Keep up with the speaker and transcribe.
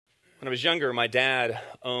When I was younger, my dad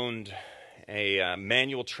owned a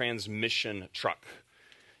manual transmission truck,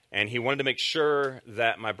 and he wanted to make sure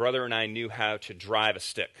that my brother and I knew how to drive a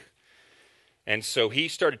stick. And so he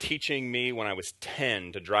started teaching me when I was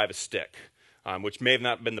 10 to drive a stick, which may have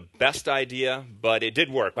not been the best idea, but it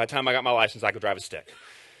did work. By the time I got my license, I could drive a stick.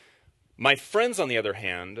 My friends, on the other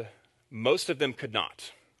hand, most of them could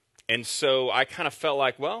not. And so I kind of felt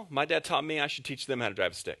like, well, my dad taught me, I should teach them how to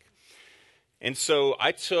drive a stick. And so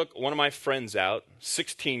I took one of my friends out,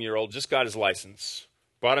 16-year-old, just got his license,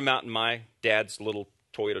 brought him out in my dad's little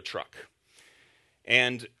Toyota truck.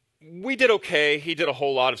 And we did okay. He did a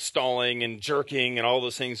whole lot of stalling and jerking and all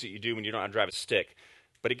those things that you do when you don't know how to drive a stick.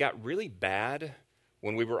 But it got really bad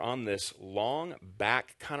when we were on this long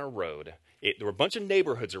back kind of road. There were a bunch of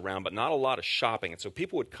neighborhoods around, but not a lot of shopping. And so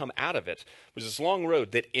people would come out of it. It was this long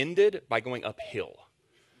road that ended by going uphill.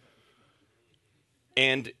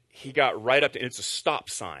 And he got right up to, and it's a stop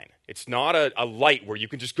sign. It's not a light where you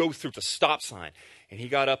can just go through. It's a stop sign. And he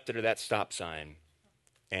got up to that stop sign,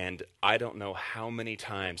 and I don't know how many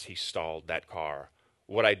times he stalled that car.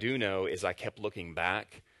 What I do know is I kept looking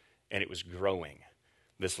back, and it was growing.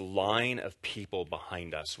 This line of people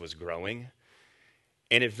behind us was growing.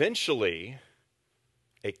 And eventually,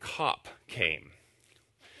 a cop came.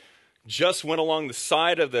 Just went along the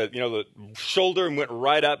side of the shoulder and went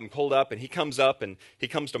right up and pulled up, and he comes up and he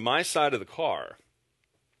comes to my side of the car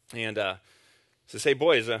and says, "Hey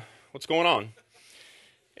boys, what's going on?"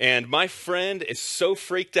 And my friend is so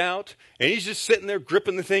freaked out, and he's just sitting there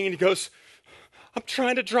gripping the thing, and he goes, "I'm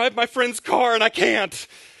trying to drive my friend's car and I can't."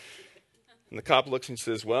 And the cop looks and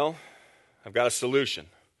says, "Well, I've got a solution.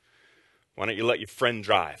 Why don't you let your friend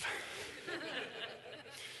drive?"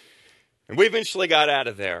 And we eventually got out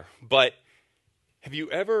of there. But have you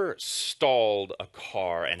ever stalled a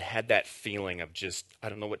car and had that feeling of just, I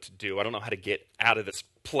don't know what to do. I don't know how to get out of this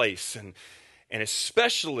place. And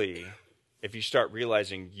especially if you start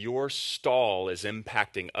realizing your stall is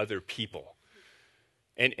impacting other people.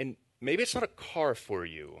 And maybe it's not a car for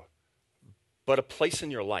you, but a place in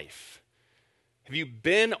your life. Have you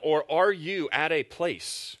been or are you at a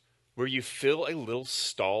place where you feel a little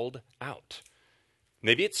stalled out?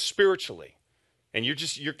 Maybe it's spiritually, and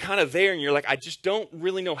you're kind of there, and you're like, I just don't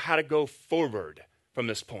really know how to go forward from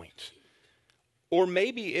this point. Or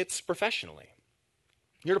maybe it's professionally.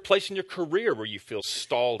 You're at a place in your career where you feel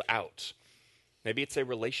stalled out. Maybe it's a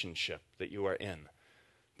relationship that you are in.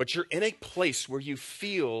 But you're in a place where you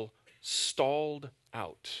feel stalled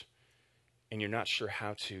out, and you're not sure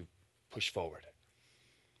how to push forward.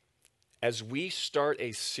 As we start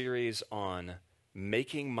a series on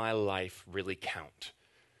making my life really count,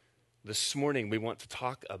 this morning we want to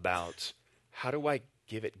talk about, how do I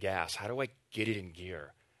give it gas? How do I get it in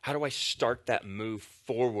gear? How do I start that move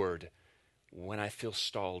forward when I feel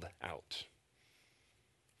stalled out?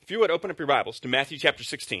 If you would open up your Bibles to Matthew chapter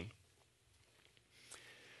 16.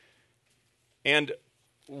 And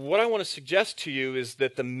what I want to suggest to you is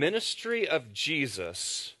that the ministry of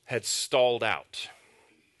Jesus had stalled out.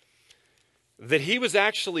 That he was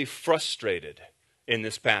actually frustrated in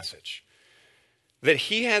this passage. That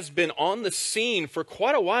he has been on the scene for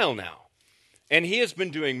quite a while now. And he has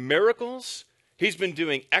been doing miracles. He's been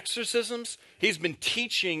doing exorcisms. He's been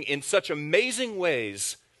teaching in such amazing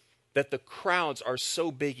ways that the crowds are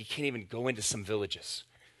so big he can't even go into some villages.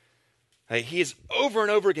 He has over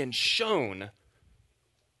and over again shown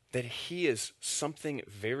that he is something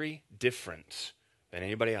very different than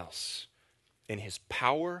anybody else in his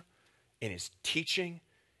power, in his teaching,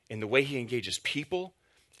 in the way he engages people.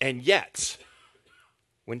 And yet,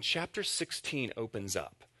 when chapter 16 opens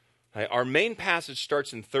up, our main passage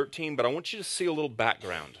starts in 13, but I want you to see a little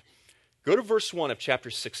background. Go to verse 1 of chapter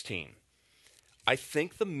 16. I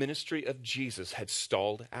think the ministry of Jesus had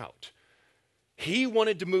stalled out. He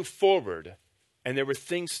wanted to move forward, and there were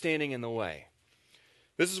things standing in the way.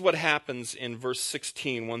 This is what happens in verse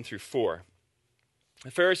 16, 1 through 4.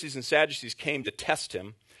 The Pharisees and Sadducees came to test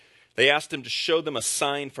him. They asked him to show them a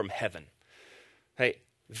sign from heaven. Hey,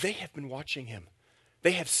 they have been watching him.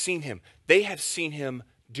 They have seen him. They have seen him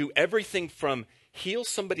do everything from heal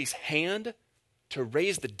somebody's hand to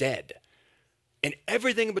raise the dead, and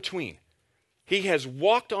everything in between. He has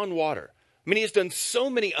walked on water. I mean, he has done so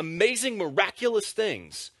many amazing, miraculous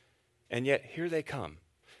things. And yet, here they come.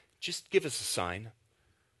 Just give us a sign.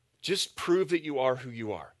 Just prove that you are who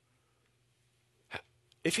you are.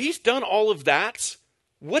 If he's done all of that,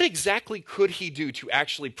 what exactly could he do to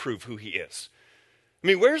actually prove who he is? I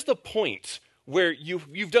mean, where's the point where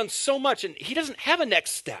you've done so much and he doesn't have a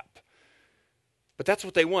next step? But that's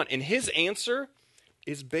what they want. And his answer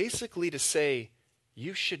is basically to say,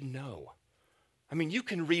 you should know. I mean, you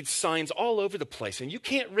can read signs all over the place, and you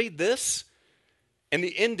can't read this. And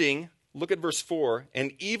the ending, look at verse 4.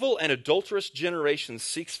 An evil and adulterous generation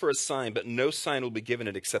seeks for a sign, but no sign will be given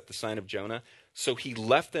it except the sign of Jonah. So he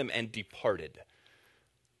left them and departed.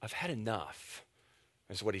 I've had enough,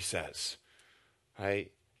 is what he says. I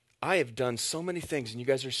have done so many things, and you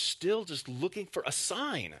guys are still just looking for a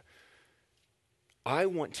sign. I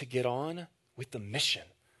want to get on with the mission.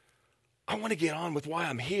 I want to get on with why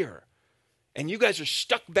I'm here. And you guys are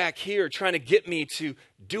stuck back here trying to get me to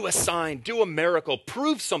do a sign, do a miracle,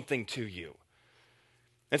 prove something to you.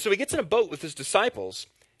 And so he gets in a boat with his disciples,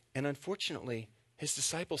 and unfortunately, his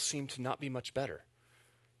disciples seem to not be much better.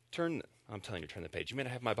 I'm telling you, turn the page. You may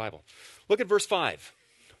not have my Bible. Look at verse 5.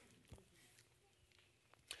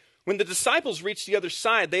 When the disciples reached the other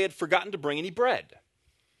side, they had forgotten to bring any bread.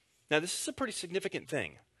 Now, this is a pretty significant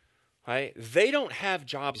thing. Right? They don't have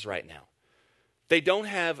jobs right now. They don't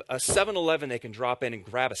have a 7-Eleven they can drop in and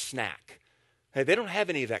grab a snack. Hey, they don't have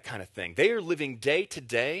any of that kind of thing. They are living day to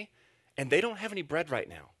day, and they don't have any bread right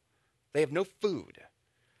now. They have no food.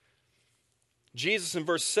 Jesus in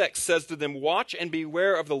verse 6 says to them, "Watch and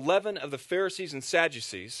beware of the leaven of the Pharisees and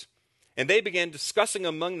Sadducees." And they began discussing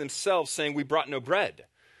among themselves, saying, "We brought no bread."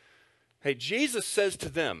 Hey, Jesus says to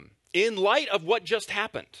them, in light of what just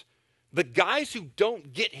happened, the guys who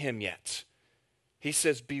don't get him yet, he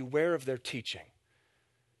says, beware of their teaching.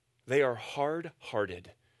 They are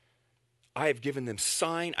hard-hearted. I have given them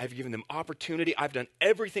sign. I've given them opportunity. I've done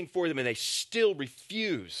everything for them, and they still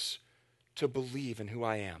refuse to believe in who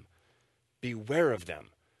I am. Beware of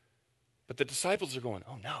them. But the disciples are going,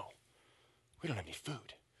 oh no, we don't have any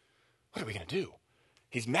food. What are we going to do?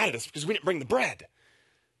 He's mad at us because we didn't bring the bread.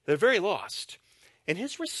 They're very lost. And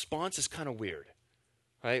his response is kind of weird.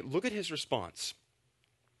 Right? Look at his response.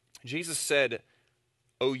 Jesus said,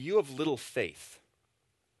 "Oh, you of little faith."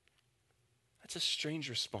 That's a strange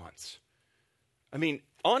response. I mean,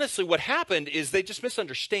 honestly, what happened is they just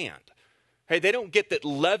misunderstand. Hey, they don't get that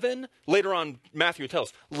leaven, later on Matthew tells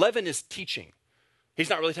us, leaven is teaching. He's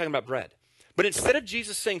not really talking about bread. But instead of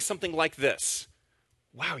Jesus saying something like this,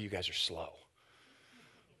 wow, you guys are slow.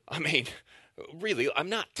 I mean, really, I'm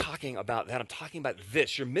not talking about that. I'm talking about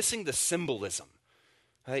this. You're missing the symbolism.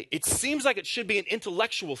 Right? It seems like it should be an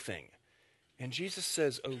intellectual thing. And Jesus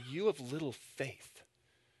says, oh, you of little faith.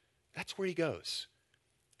 That's where he goes.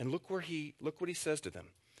 And look what he says to them.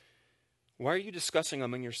 Why are you discussing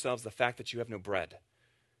among yourselves the fact that you have no bread?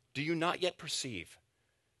 Do you not yet perceive?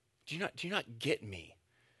 Do you not get me?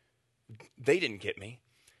 They didn't get me.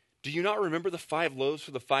 Do you not remember the 5 loaves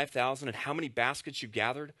for the 5,000 and how many baskets you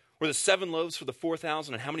gathered? Or the 7 loaves for the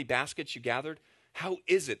 4,000 and how many baskets you gathered? How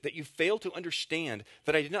is it that you fail to understand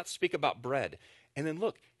that I did not speak about bread? And then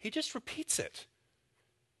look, he just repeats it.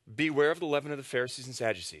 Beware of the leaven of the Pharisees and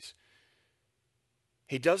Sadducees.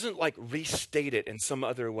 He doesn't restate it in some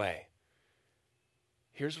other way.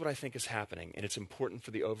 Here's what I think is happening, and it's important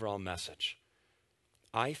for the overall message.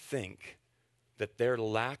 I think that their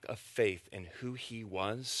lack of faith in who he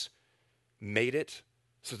was made it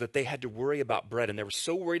so that they had to worry about bread. And they were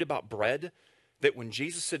so worried about bread that when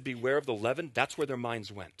Jesus said, beware of the leaven, that's where their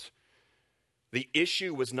minds went. The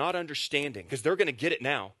issue was not understanding, because they're going to get it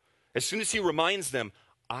now. As soon as he reminds them,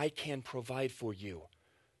 I can provide for you,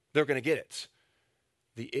 they're going to get it.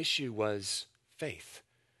 The issue was faith.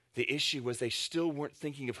 The issue was they still weren't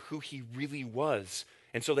thinking of who he really was.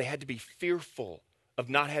 And so they had to be fearful of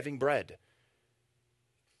not having bread.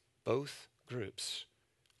 Both groups,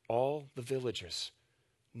 all the villagers,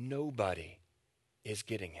 nobody is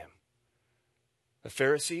getting him. The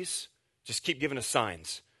Pharisees just keep giving us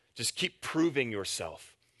signs. Just keep proving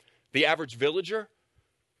yourself. The average villager,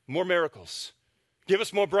 more miracles. Give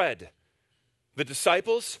us more bread. The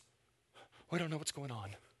disciples, we don't know what's going on.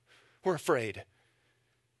 We're afraid.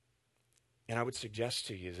 And I would suggest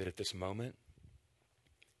to you that at this moment,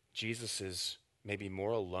 Jesus is maybe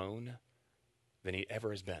more alone than he ever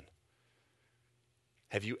has been.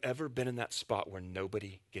 Have you ever been in that spot where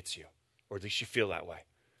nobody gets you? Or at least you feel that way?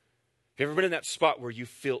 Have you ever been in that spot where you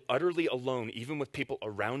feel utterly alone, even with people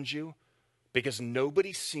around you, because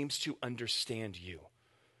nobody seems to understand you?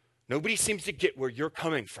 Nobody seems to get where you're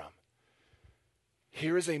coming from.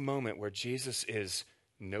 Here is a moment where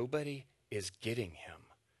nobody is getting him.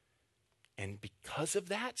 And because of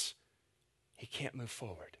that, he can't move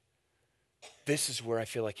forward. This is where I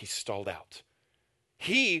feel like he's stalled out.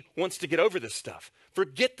 He wants to get over this stuff.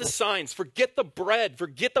 Forget the signs, forget the bread,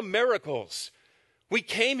 forget the miracles. We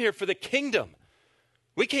came here for the kingdom.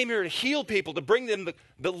 We came here to heal people, to bring them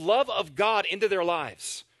the love of God into their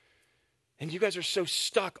lives. And you guys are so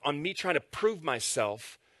stuck on me trying to prove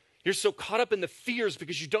myself. You're so caught up in the fears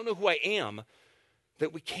because you don't know who I am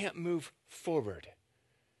that we can't move forward.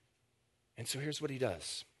 And so here's what he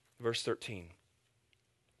does. Verse 13.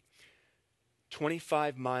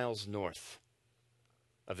 25 miles north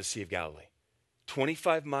of the Sea of Galilee.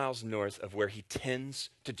 25 miles north of where he tends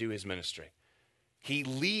to do his ministry. He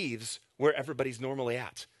leaves where everybody's normally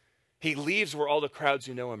at. He leaves where all the crowds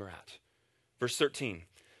who know him are at. Verse 13.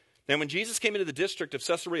 Now when Jesus came into the district of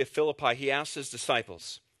Caesarea Philippi, he asked his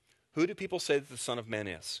disciples, who do people say that the Son of Man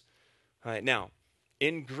is? All right, now,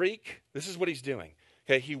 in Greek, this is what he's doing.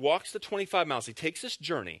 Okay, he walks the 25 miles. He takes this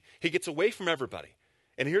journey. He gets away from everybody.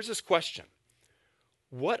 And here's this question.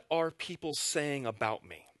 What are people saying about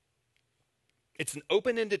me? It's an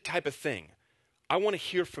open-ended type of thing. I want to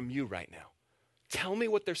hear from you right now. Tell me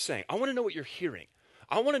what they're saying. I want to know what you're hearing.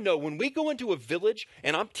 I want to know when we go into a village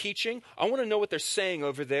and I'm teaching, I want to know what they're saying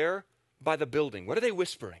over there by the building. What are they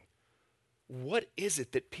whispering? What is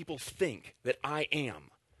it that people think that I am?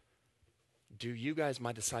 Do you guys,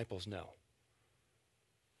 my disciples, know?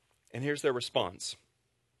 And here's their response.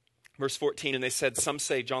 Verse 14, and they said, some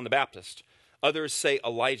say John the Baptist, others say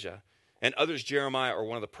Elijah, and others Jeremiah or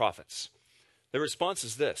one of the prophets. Their response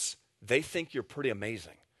is this. They think you're pretty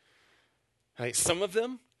amazing. Right? Some of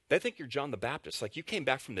them, they think you're John the Baptist, like you came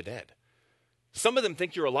back from the dead. Some of them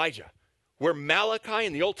think you're Elijah. Where Malachi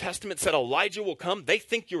in the Old Testament said Elijah will come, they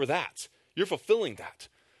think you're that. You're fulfilling that.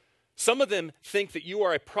 Some of them think that you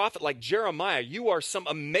are a prophet like Jeremiah. You are some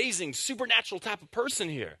amazing supernatural type of person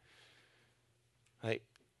here. Right?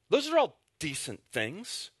 Those are all decent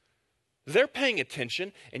things. They're paying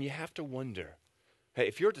attention, and you have to wonder, hey,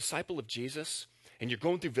 if you're a disciple of Jesus and you're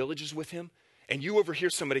going through villages with him and you overhear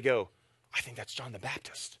somebody go, I think that's John the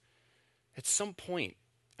Baptist. At some point,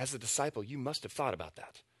 as a disciple, you must have thought about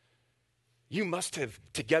that. You must have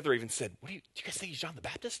together even said, do you guys think he's John the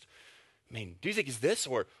Baptist? I mean, do you think he's this?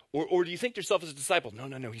 Or do you think to yourself as a disciple,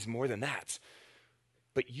 no, he's more than that.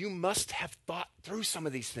 But you must have thought through some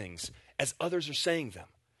of these things as others are saying them.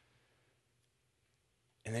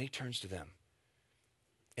 And then he turns to them.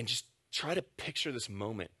 And just try to picture this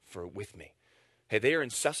moment with me. Hey, they are in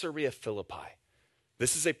Caesarea Philippi.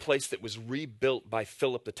 This is a place that was rebuilt by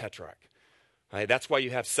Philip the Tetrarch. Right, that's why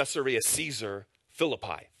you have Caesarea Caesar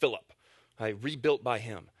Philippi, Philip, right, rebuilt by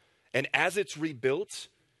him. And as it's rebuilt,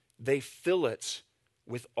 they fill it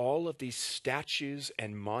with all of these statues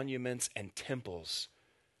and monuments and temples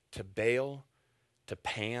to Baal, to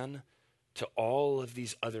Pan, to all of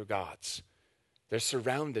these other gods. They're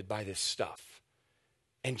surrounded by this stuff.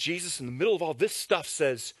 And Jesus, in the middle of all this stuff,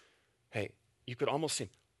 says, hey, you could almost see him.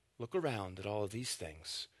 Look around at all of these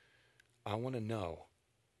things. I want to know,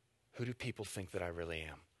 who do people think that I really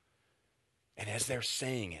am? And as they're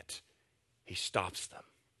saying it, he stops them.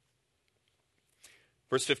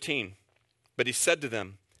 Verse 15, but he said to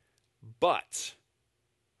them, but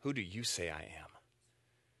who do you say I am?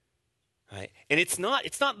 Right? And it's not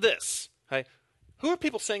this. Right? Who are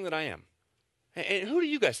people saying that I am? And who do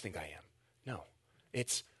you guys think I am? No,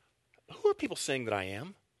 it's who are people saying that I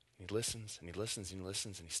am? And he listens and he listens and he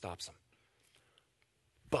listens and he stops them.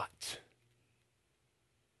 But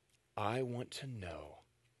I want to know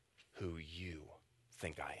who you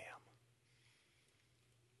think I am.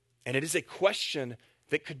 And it is a question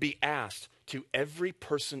that could be asked to every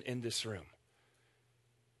person in this room.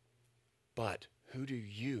 But who do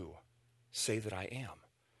you say that I am?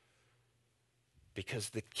 Because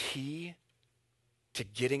the key to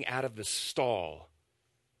getting out of the stall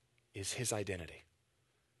is his identity.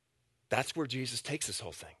 That's where Jesus takes this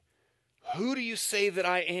whole thing. Who do you say that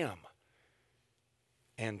I am?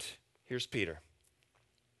 And here's Peter.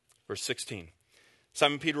 Verse 16.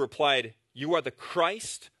 Simon Peter replied, you are the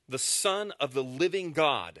Christ, the Son of the living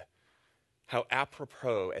God. How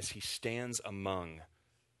apropos as he stands among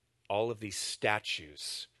all of these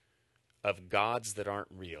statues of gods that aren't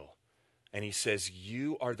real. And he says,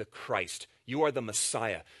 you are the Christ. You are the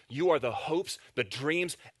Messiah. You are the hopes, the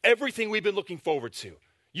dreams, everything we've been looking forward to.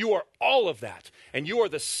 You are all of that. And you are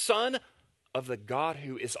the Son of the God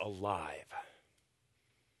who is alive.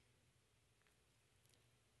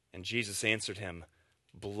 And Jesus answered him,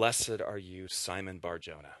 blessed are you, Simon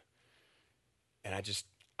Bar-Jonah. And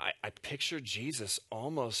I picture Jesus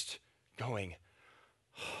almost going,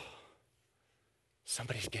 oh,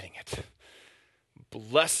 somebody's getting it.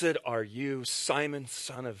 Blessed are you, Simon,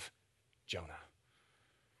 son of Jonah.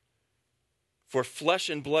 For flesh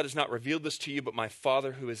and blood has not revealed this to you, but my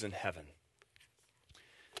Father who is in heaven.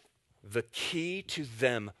 The key to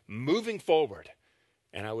them moving forward,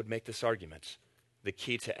 and I would make this argument, the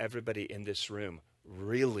key to everybody in this room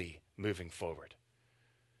really moving forward.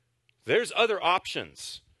 There's other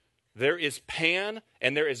options. There is Pan,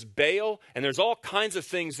 and there is Baal, and there's all kinds of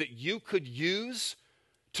things that you could use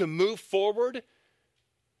to move forward.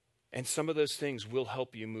 And some of those things will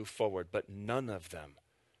help you move forward, but none of them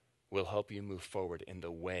will help you move forward in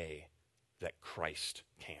the way that Christ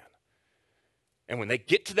can. And when they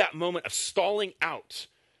get to that moment of stalling out,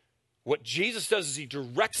 what Jesus does is he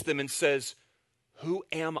directs them and says, who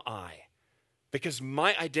am I? Because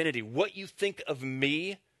my identity, what you think of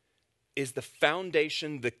me, is the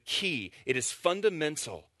foundation, the key. It is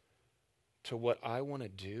fundamental to what I want to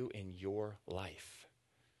do in your life.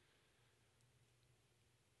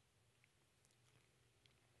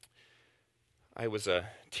 I was a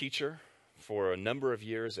teacher for a number of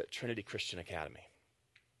years at Trinity Christian Academy.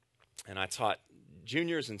 And I taught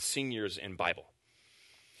juniors and seniors in Bible.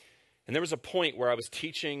 And there was a point where I was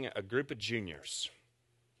teaching a group of juniors,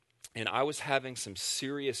 and I was having some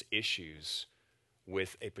serious issues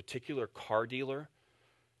with a particular car dealer.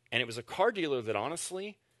 And it was a car dealer that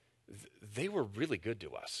honestly, they were really good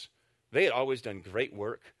to us. They had always done great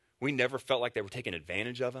work. We never felt like they were taking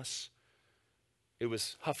advantage of us. It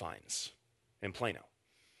was Huffines in Plano.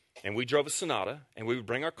 And we drove a Sonata, and we would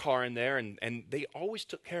bring our car in there, and they always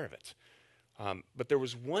took care of it. But there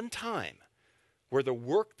was one time where the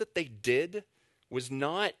work that they did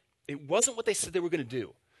it wasn't what they said they were going to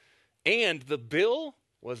do. And the bill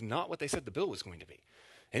was not what they said the bill was going to be.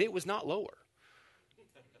 And it was not lower.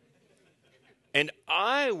 And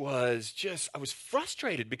I was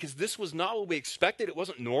frustrated because this was not what we expected. It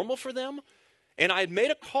wasn't normal for them. And I had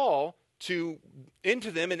made a call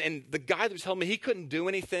into them, and the guy that was telling me he couldn't do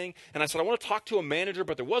anything. And I said, I want to talk to a manager,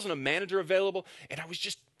 but there wasn't a manager available. And I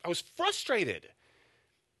was frustrated.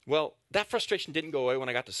 Well, that frustration didn't go away when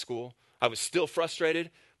I got to school. I was still frustrated,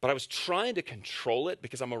 but I was trying to control it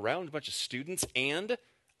because I'm around a bunch of students and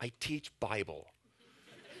I teach Bible.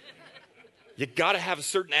 You got to have a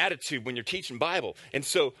certain attitude when you're teaching Bible. And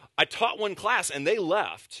so I taught one class and they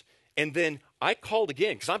left. And then I called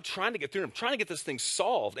again because I'm trying to get through. I'm trying to get this thing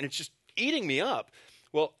solved and it's just eating me up.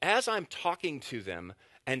 Well, as I'm talking to them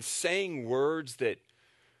and saying words that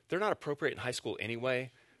they're not appropriate in high school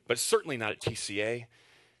anyway, but certainly not at TCA,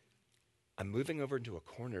 I'm moving over into a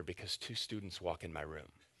corner because two students walk in my room.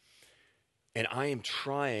 And I am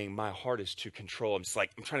trying my hardest to control. I'm trying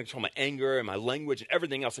to control my anger and my language and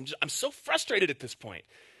everything else. I'm so frustrated at this point.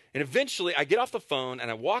 And eventually I get off the phone and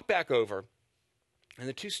I walk back over and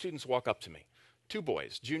the two students walk up to me. Two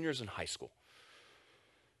boys, juniors in high school.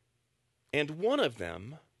 And one of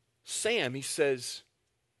them, Sam, he says,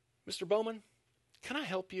 Mr. Bowman, can I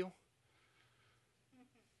help you?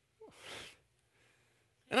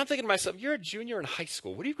 And I'm thinking to myself, you're a junior in high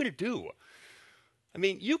school. What are you going to do? I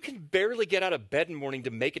mean, you can barely get out of bed in the morning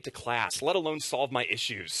to make it to class, let alone solve my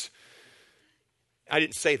issues. I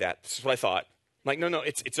didn't say that. This is what I thought. I'm like, no,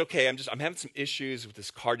 it's okay. I'm having some issues with this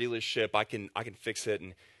car dealership. I can fix it.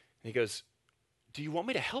 And he goes, do you want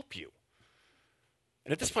me to help you?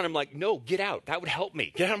 And at this point, I'm like, no, get out. That would help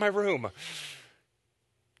me. Get out of my room.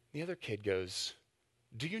 The other kid goes,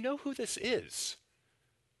 do you know who this is?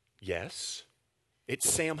 Yes. It's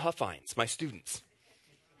Sam Huffines, my students.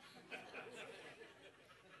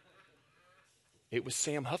 It was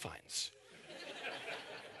Sam Huffines.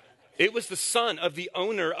 It was the son of the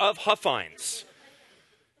owner of Huffines.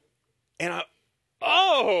 And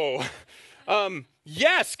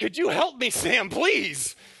yes, could you help me, Sam,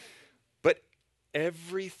 please? But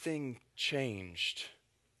everything changed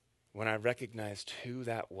when I recognized who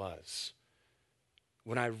that was.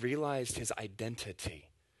 When I realized his identity.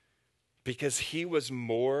 Because he was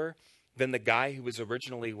more than the guy who was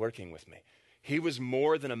originally working with me. He was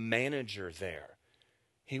more than a manager there.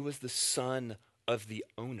 He was the son of the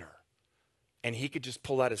owner. And he could just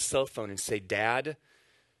pull out his cell phone and say, Dad,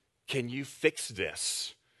 can you fix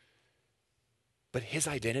this? But his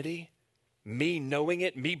identity, me knowing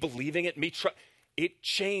it, me believing it, it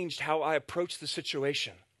changed how I approached the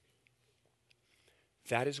situation.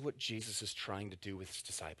 That is what Jesus is trying to do with his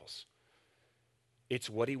disciples. It's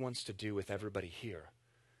what he wants to do with everybody here.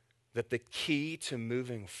 That the key to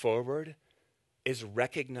moving forward is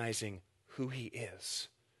recognizing who he is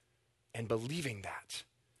and believing that.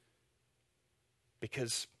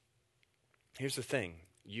 Because here's the thing,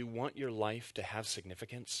 you want your life to have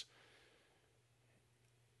significance.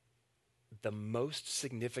 The most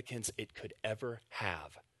significance it could ever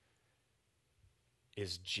have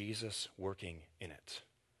is Jesus working in it.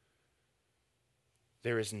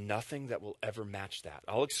 There is nothing that will ever match that.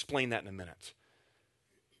 I'll explain that in a minute.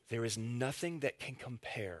 There is nothing that can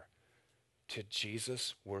compare to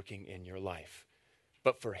Jesus working in your life.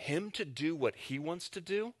 But for him to do what he wants to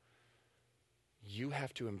do, you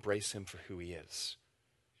have to embrace him for who he is.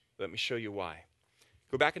 Let me show you why.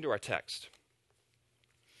 Go back into our text.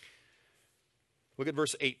 Look at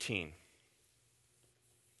verse 18.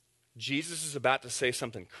 Jesus is about to say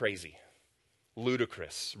something crazy,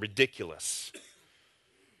 ludicrous, ridiculous.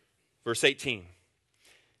 Verse 18.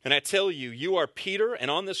 And I tell you, you are Peter,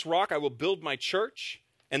 and on this rock I will build my church,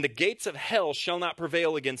 and the gates of hell shall not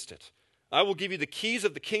prevail against it. I will give you the keys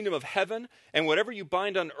of the kingdom of heaven, and whatever you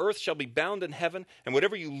bind on earth shall be bound in heaven, and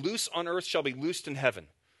whatever you loose on earth shall be loosed in heaven.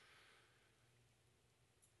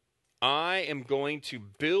 I am going to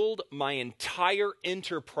build my entire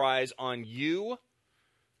enterprise on you,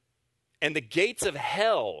 and the gates of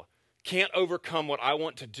hell can't overcome what I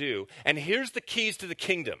want to do. And here's the keys to the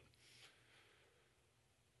kingdom.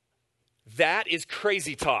 That is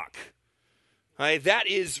crazy talk. That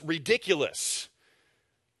is ridiculous.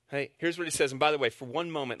 Here's what he says. And by the way, for one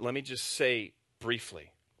moment, let me just say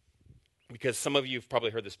briefly, because some of you have probably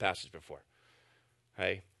heard this passage before.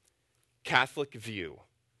 Catholic view.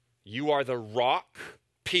 You are the rock,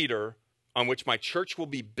 Peter, on which my church will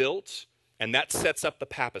be built, and that sets up the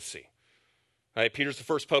papacy. Peter's the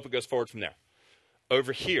first pope. It goes forward from there.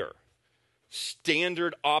 Over here,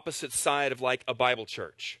 standard opposite side of like a Bible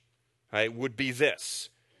church, would be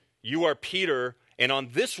this. You are Peter, and on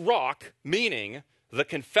this rock, meaning the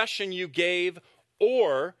confession you gave,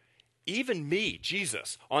 or even me,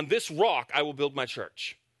 Jesus, on this rock I will build my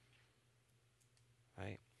church.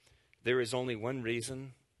 There is only one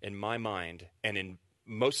reason in my mind, and in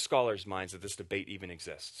most scholars' minds, that this debate even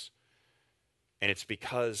exists. And it's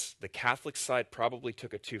because the Catholic side probably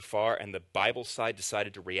took it too far, and the Bible side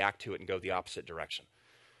decided to react to it and go the opposite direction.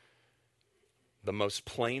 The most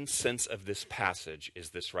plain sense of this passage is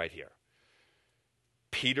this right here.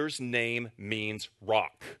 Peter's name means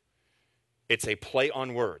rock. It's a play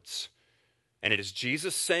on words. And it is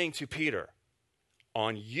Jesus saying to Peter,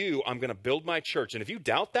 on you I'm going to build my church. And if you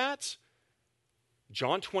doubt that,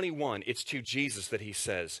 John 21, it's to Jesus that he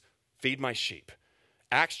says, feed my sheep.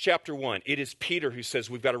 Acts chapter 1, it is Peter who says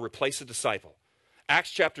we've got to replace a disciple. Acts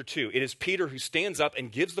chapter 2, it is Peter who stands up and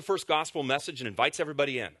gives the first gospel message and invites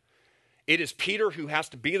everybody in. It is Peter who has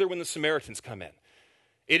to be there when the Samaritans come in.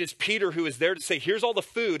 It is Peter who is there to say, here's all the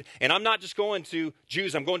food, and I'm not just going to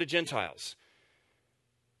Jews, I'm going to Gentiles.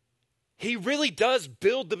 He really does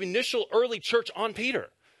build the initial early church on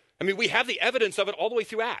Peter. I mean, we have the evidence of it all the way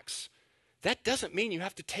through Acts. That doesn't mean you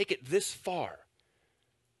have to take it this far.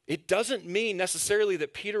 It doesn't mean necessarily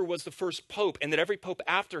that Peter was the first pope and that every pope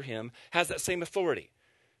after him has that same authority.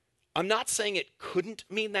 I'm not saying it couldn't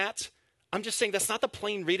mean that. I'm just saying that's not the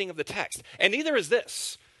plain reading of the text. And neither is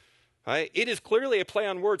this. It is clearly a play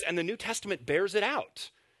on words, and the New Testament bears it out.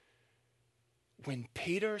 When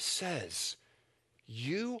Peter says,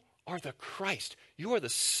 you are the Christ, you are the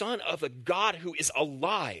Son of the God who is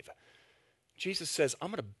alive, Jesus says, I'm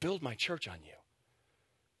going to build my church on you.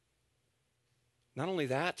 Not only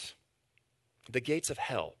that, the gates of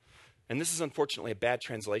hell. And this is unfortunately a bad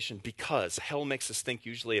translation because hell makes us think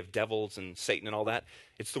usually of devils and Satan and all that.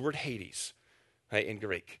 It's the word Hades, in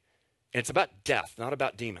Greek. And it's about death, not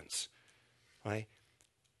about demons.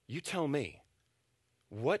 You tell me,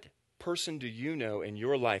 what person do you know in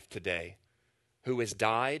your life today who has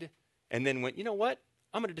died and then went, you know what?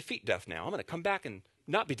 I'm going to defeat death now. I'm going to come back and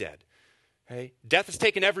not be dead. Death has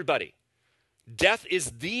taken everybody. Death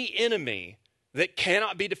is the enemy that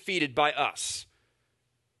cannot be defeated by us.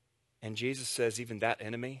 And Jesus says even that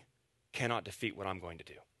enemy cannot defeat what I'm going to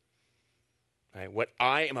do. What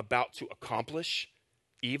I am about to accomplish,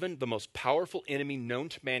 even the most powerful enemy known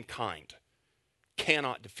to mankind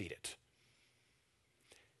cannot defeat it.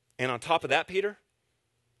 And on top of that, Peter,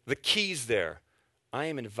 the keys there. I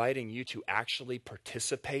am inviting you to actually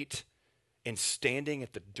participate in standing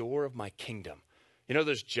at the door of my kingdom. You know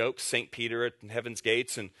those jokes, St. Peter at Heaven's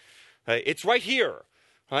Gates, and it's right here.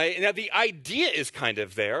 Now the idea is kind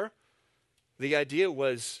of there. The idea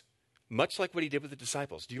was much like what he did with the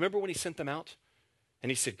disciples. Do you remember when he sent them out? And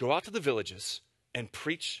he said, go out to the villages and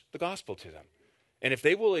preach the gospel to them. And if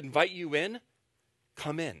they will invite you in,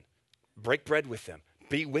 come in. Break bread with them.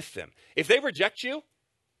 Be with them. If they reject you,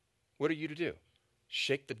 what are you to do?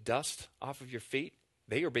 Shake the dust off of your feet?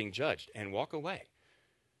 They are being judged and walk away.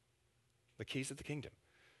 The keys of the kingdom.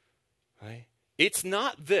 It's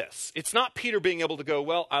not this. It's not Peter being able to go,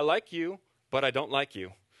 well, I like you, but I don't like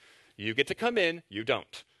you. You get to come in, you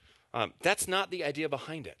don't. That's not the idea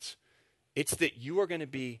behind it. It's that you are going to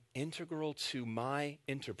be integral to my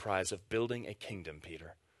enterprise of building a kingdom,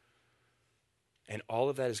 Peter. And all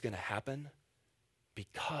of that is going to happen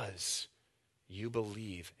because you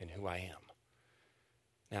believe in who I am.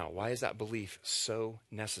 Now, why is that belief so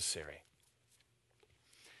necessary?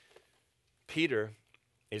 Peter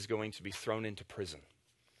is going to be thrown into prison.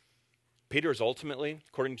 Peter is ultimately,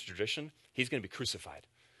 according to tradition, he's going to be crucified.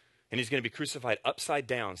 And he's going to be crucified upside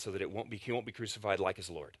down so that he won't be crucified like his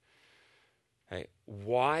Lord. Right?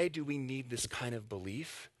 Why do we need this kind of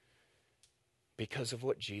belief? Because of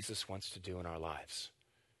what Jesus wants to do in our lives.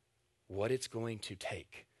 What it's going to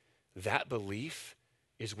take. That belief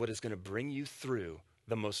is what is going to bring you through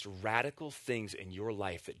the most radical things in your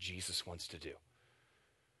life that Jesus wants to do.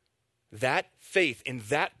 That faith in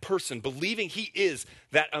that person, believing he is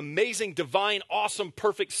that amazing, divine, awesome,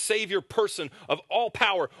 perfect Savior person of all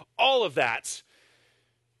power, all of that,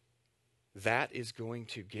 that is going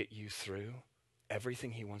to get you through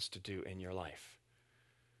everything he wants to do in your life.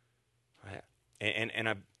 Right? And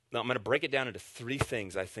I'm going to break it down into three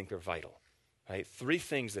things I think are vital. Right? Three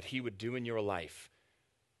things that he would do in your life,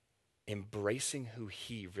 embracing who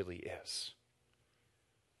he really is.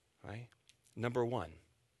 Right? Number one,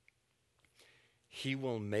 he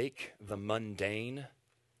will make the mundane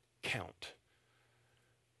count.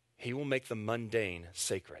 He will make the mundane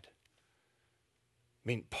sacred. I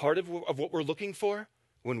mean, part of what we're looking for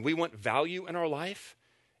when we want value in our life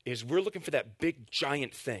is we're looking for that big,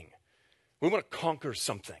 giant thing. We want to conquer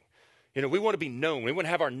something. We want to be known. We want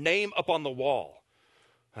to have our name up on the wall.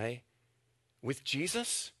 Right? With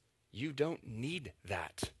Jesus, you don't need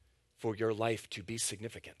that for your life to be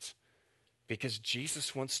significant. Because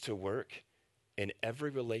Jesus wants to work in every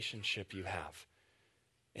relationship you have,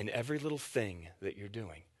 in every little thing that you're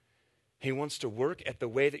doing. He wants to work at the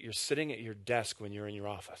way that you're sitting at your desk when you're in your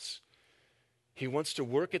office. He wants to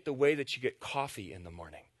work at the way that you get coffee in the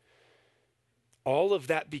morning. All of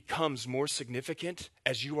that becomes more significant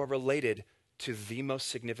as you are related to the most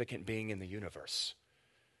significant being in the universe.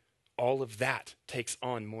 All of that takes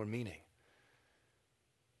on more meaning.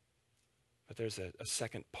 But there's a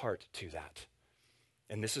second part to that.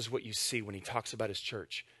 And this is what you see when he talks about his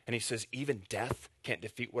church. And he says, even death can't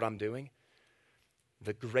defeat what I'm doing.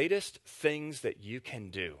 The greatest things that you can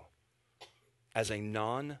do as a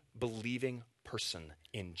non-believing person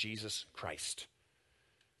in Jesus Christ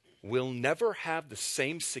will never have the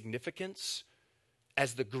same significance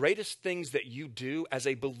as the greatest things that you do as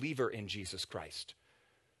a believer in Jesus Christ.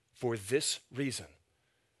 For this reason,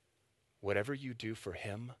 whatever you do for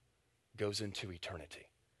him goes into eternity.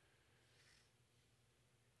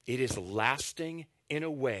 It is lasting in a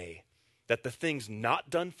way that the things not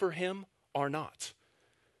done for him are not.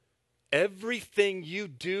 Everything you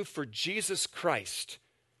do for Jesus Christ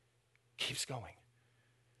keeps going.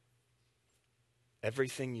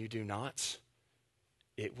 Everything you do not,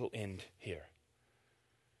 it will end here.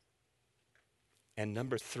 And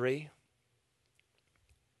number three,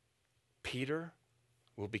 Peter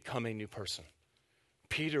will become a new person.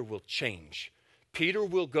 Peter will change. Peter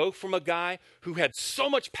will go from a guy who had so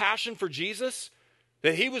much passion for Jesus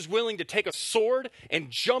that he was willing to take a sword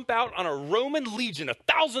and jump out on a Roman legion,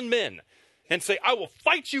 1,000 men, and say, I will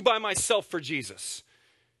fight you by myself for Jesus.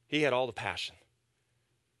 He had all the passion.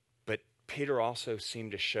 But Peter also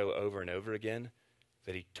seemed to show over and over again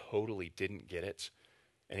that he totally didn't get it.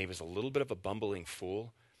 And he was a little bit of a bumbling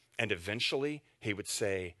fool. And eventually he would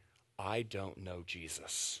say, I don't know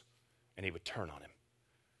Jesus. And he would turn on him.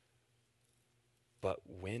 But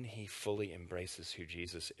when he fully embraces who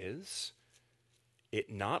Jesus is,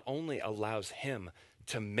 it not only allows him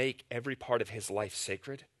to make every part of his life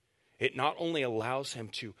sacred, it not only allows him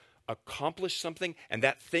to accomplish something and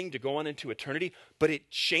that thing to go on into eternity, but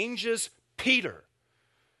it changes Peter.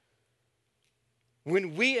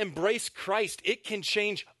 When we embrace Christ, it can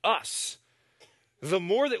change us. The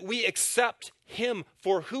more that we accept him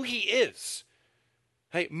for who he is,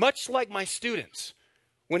 hey, much like my students,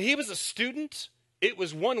 when he was a student, it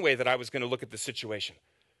was one way that I was going to look at the situation.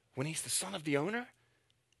 When he's the son of the owner,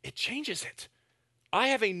 it changes it. I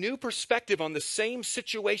have a new perspective on the same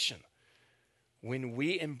situation. When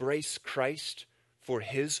we embrace Christ for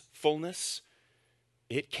his fullness,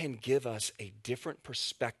 it can give us a different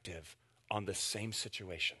perspective on the same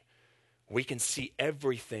situation. We can see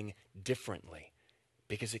everything differently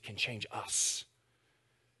because it can change us.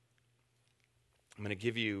 I'm going to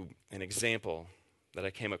give you an example that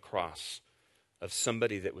I came across of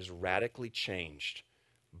somebody that was radically changed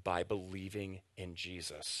by believing in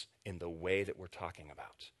Jesus in the way that we're talking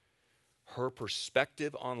about. Her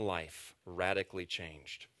perspective on life radically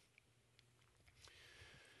changed.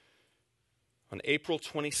 On April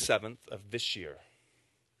 27th of this year,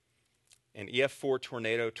 an EF4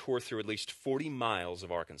 tornado tore through at least 40 miles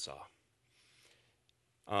of Arkansas.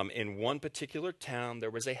 In one particular town, there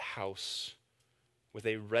was a house with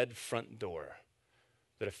a red front door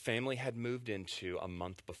that a family had moved into a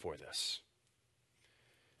month before this.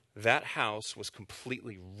 That house was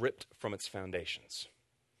completely ripped from its foundations.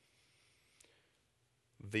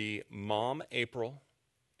 The mom, April,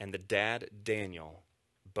 and the dad, Daniel,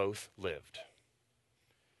 both lived.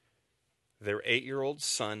 Their 8-year-old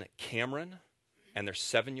son, Cameron, and their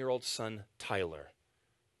 7-year-old son, Tyler,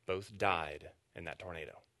 both died in that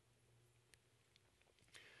tornado.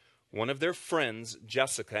 One of their friends,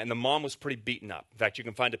 Jessica, and the mom was pretty beaten up. In fact, you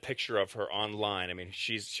can find a picture of her online. I mean,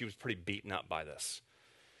 she was pretty beaten up by this.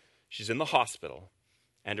 She's in the hospital,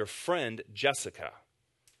 and her friend, Jessica,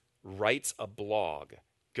 writes a blog,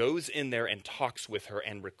 goes in there and talks with her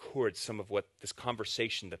and records some of what this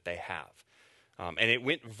conversation that they have. And it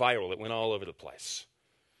went viral. It went all over the place.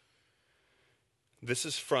 This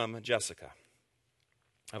is from Jessica.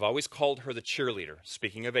 I've always called her the cheerleader,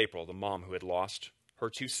 speaking of April, the mom who had lost her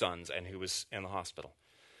 2 sons and who was in the hospital.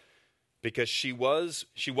 Because she was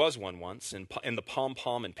one once in the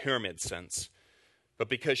pom-pom and pyramid sense, but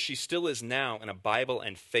because she still is now in a Bible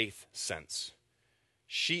and faith sense.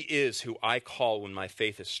 She is who I call when my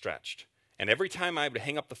faith is stretched. And every time I would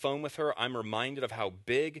hang up the phone with her, I'm reminded of how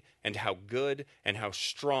big and how good and how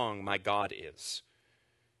strong my God is.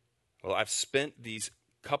 Well, I've spent these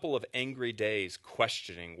couple of angry days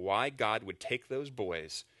questioning why God would take those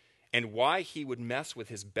boys and why he would mess with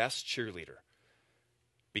his best cheerleader.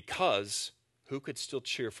 Because who could still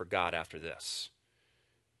cheer for God after this?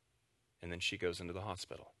 And then she goes into the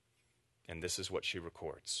hospital. And this is what she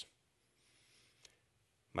records.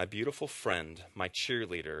 My beautiful friend, my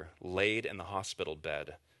cheerleader, laid in the hospital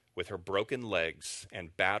bed with her broken legs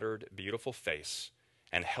and battered, beautiful face,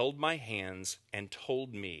 and held my hands and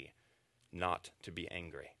told me not to be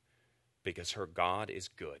angry, because her God is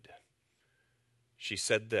good. She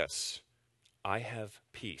said this, I have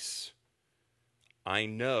peace. I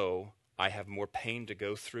know I have more pain to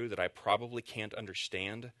go through that I probably can't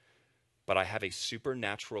understand, but I have a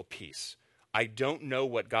supernatural peace. I don't know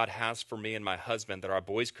what God has for me and my husband that our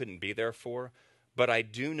boys couldn't be there for, but I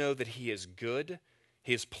do know that he is good.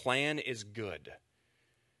 His plan is good.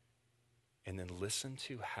 And then listen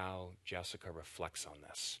to how Jessica reflects on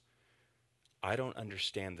this. I don't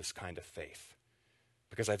understand this kind of faith,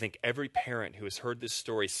 because I think every parent who has heard this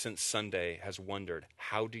story since Sunday has wondered,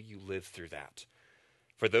 how do you live through that?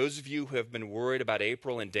 For those of you who have been worried about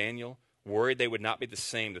April and Daniel, worried they would not be the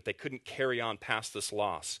same, that they couldn't carry on past this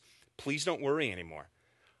loss, please don't worry anymore.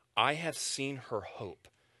 I have seen her hope.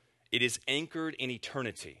 It is anchored in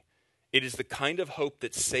eternity. It is the kind of hope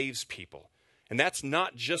that saves people. And that's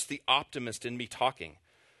not just the optimist in me talking.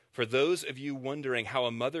 For those of you wondering how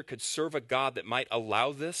a mother could serve a God that might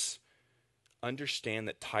allow this, understand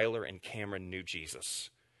that Tyler and Cameron knew Jesus.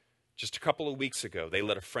 Just a couple of weeks ago, they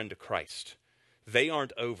led a friend to Christ. They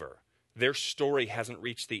aren't over. Their story hasn't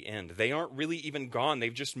reached the end. They aren't really even gone.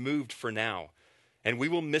 They've just moved for now. And we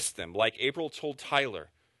will miss them. Like April told Tyler,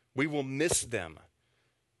 we will miss them.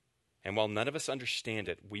 And while none of us understand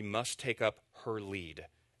it, we must take up her lead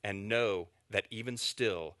and know that even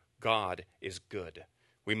still, God is good.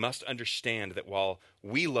 We must understand that while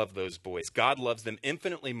we love those boys, God loves them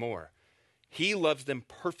infinitely more. He loves them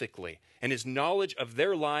perfectly. And his knowledge of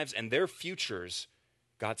their lives and their futures,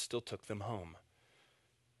 God still took them home.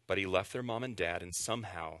 But he left their mom and dad, and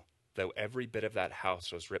somehow, though every bit of that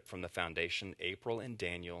house was ripped from the foundation, April and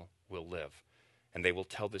Daniel will live. And they will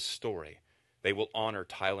tell this story. They will honor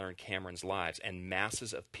Tyler and Cameron's lives, and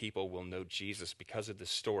masses of people will know Jesus because of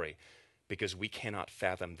this story, because we cannot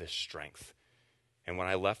fathom this strength. And when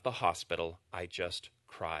I left the hospital, I just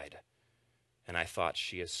cried. And I thought,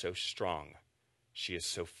 she is so strong. She is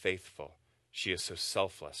so faithful. She is so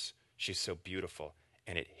selfless. She's so beautiful.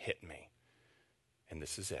 And it hit me. And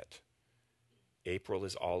this is it. April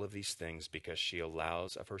is all of these things because she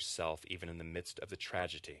allows of herself, even in the midst of the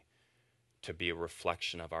tragedy, to be a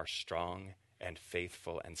reflection of our strong and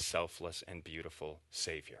faithful and selfless and beautiful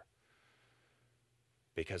Savior.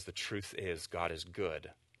 Because the truth is, God is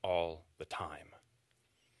good all the time.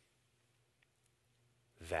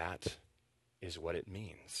 That is what it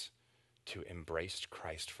means to embrace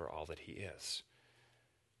Christ for all that he is.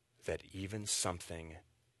 That even something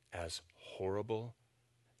as horrible,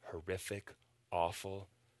 horrific, awful,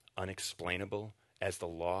 unexplainable as the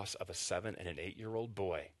loss of a 7 and an 8-year-old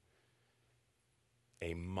boy,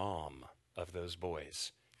 a mom of those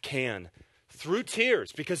boys can, through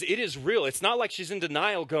tears, because it is real. It's not like she's in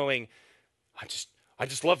denial going, I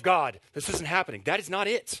just love God. This isn't happening. That is not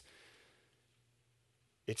it.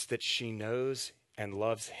 It's that she knows and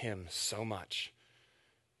loves him so much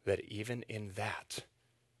that even in that,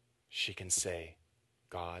 she can say,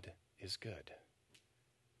 God is good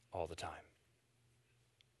all the time.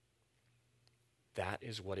 That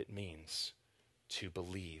is what it means to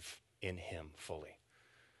believe in him fully.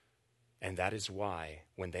 And that is why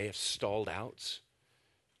when they have stalled out,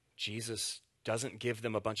 Jesus doesn't give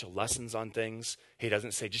them a bunch of lessons on things. He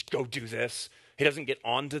doesn't say, just go do this. He doesn't get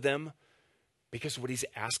on to them, because what he's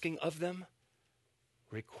asking of them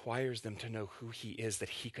requires them to know who he is, that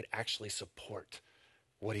he could actually support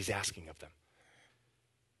what he's asking of them.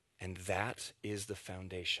 And that is the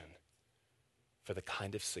foundation for the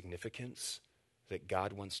kind of significance that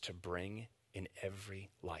God wants to bring in every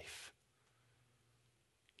life.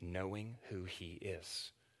 Knowing who he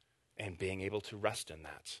is and being able to rest in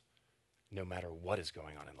that no matter what is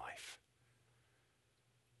going on in life.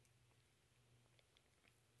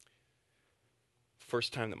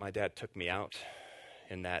 First time that my dad took me out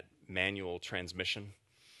in that manual transmission,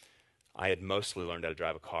 I had mostly learned how to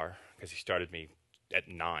drive a car because he started me at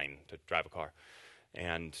 9 to drive a car.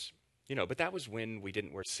 And, but that was when we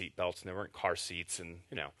didn't wear seat belts and there weren't car seats and,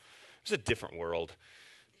 it was a different world.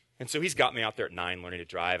 And so he's got me out there at 9 learning to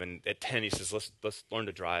drive, and at 10 he says, let's learn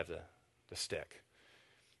to drive the stick.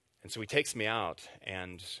 And so he takes me out,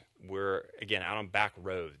 and we're, again, out on back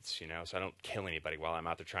roads, so I don't kill anybody while I'm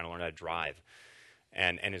out there trying to learn how to drive.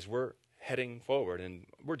 And as we're heading forward, and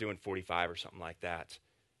we're doing 45 or something like that,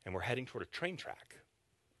 and we're heading toward a train track.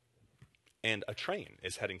 And a train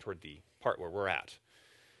is heading toward the part where we're at.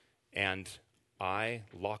 And I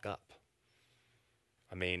lock up.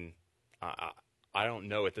 I don't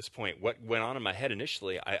know at this point. What went on in my head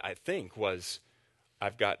initially, I think, was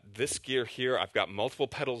I've got this gear here. I've got multiple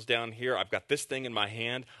pedals down here. I've got this thing in my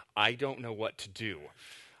hand. I don't know what to do.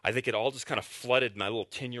 I think it all just kind of flooded my little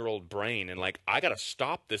 10-year-old brain. And I got to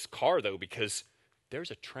stop this car, though, because there's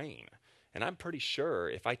a train. And I'm pretty sure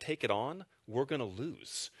if I take it on, we're going to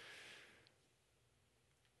lose.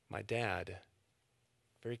 My dad,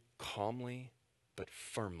 very calmly but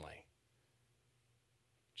firmly,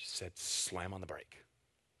 just said, slam on the brake.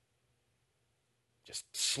 Just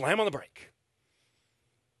slam on the brake.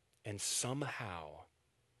 And somehow,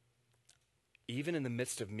 even in the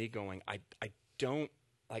midst of me going, I don't,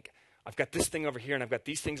 I've got this thing over here, and I've got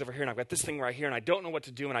these things over here, and I've got this thing right here, and I don't know what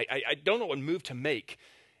to do, and I don't know what move to make.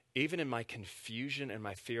 Even in my confusion and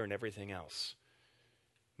my fear and everything else,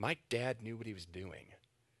 my dad knew what he was doing.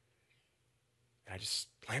 And I just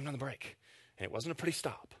slammed on the brake. And it wasn't a pretty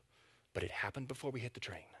stop, but it happened before we hit the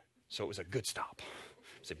train. So it was a good stop.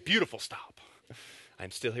 It was a beautiful stop.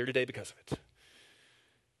 I'm still here today because of it.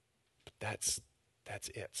 But that's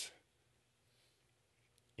it.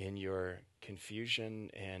 In your confusion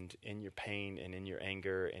and in your pain and in your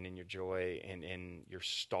anger and in your joy and in your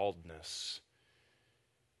stalledness,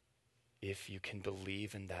 if you can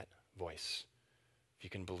believe in that voice, if you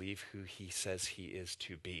can believe who he says he is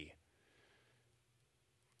to be,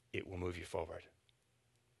 it will move you forward.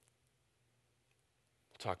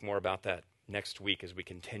 We'll talk more about that next week as we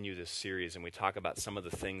continue this series and we talk about some of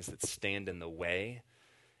the things that stand in the way.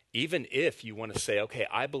 Even if you want to say, okay,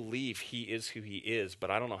 I believe he is who he is,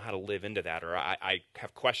 but I don't know how to live into that, or I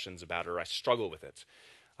have questions about it, or I struggle with it.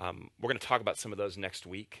 We're going to talk about some of those next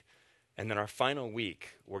week. And then our final week,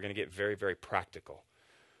 we're going to get very, very practical.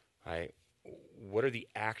 Right? What are the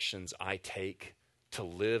actions I take to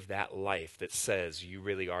live that life that says you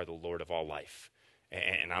really are the Lord of all life?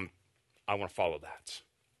 And I want to follow that.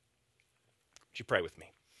 Would you pray with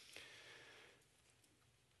me?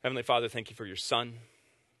 Heavenly Father, thank you for your Son,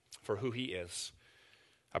 for who he is.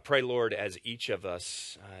 I pray, Lord, as each of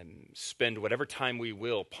us spend whatever time we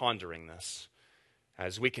will pondering this,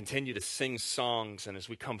 as we continue to sing songs and as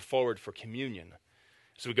we come forward for communion,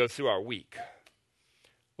 as we go through our week,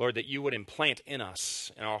 Lord, that you would implant in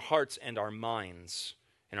us, in our hearts and our minds,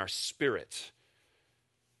 in our spirit,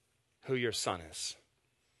 who your Son is.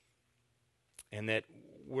 And that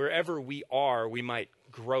wherever we are, we might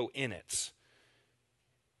grow in it.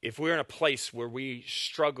 If we're in a place where we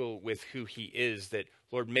struggle with who he is, that,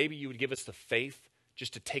 Lord, maybe you would give us the faith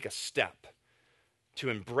just to take a step, to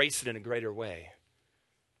embrace it in a greater way.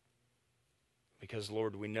 Because,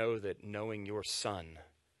 Lord, we know that knowing your Son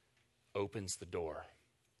opens the door.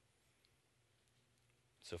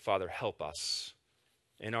 So, Father, help us.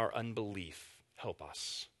 In our unbelief, help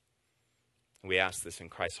us. We ask this in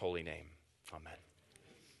Christ's holy name. Amen.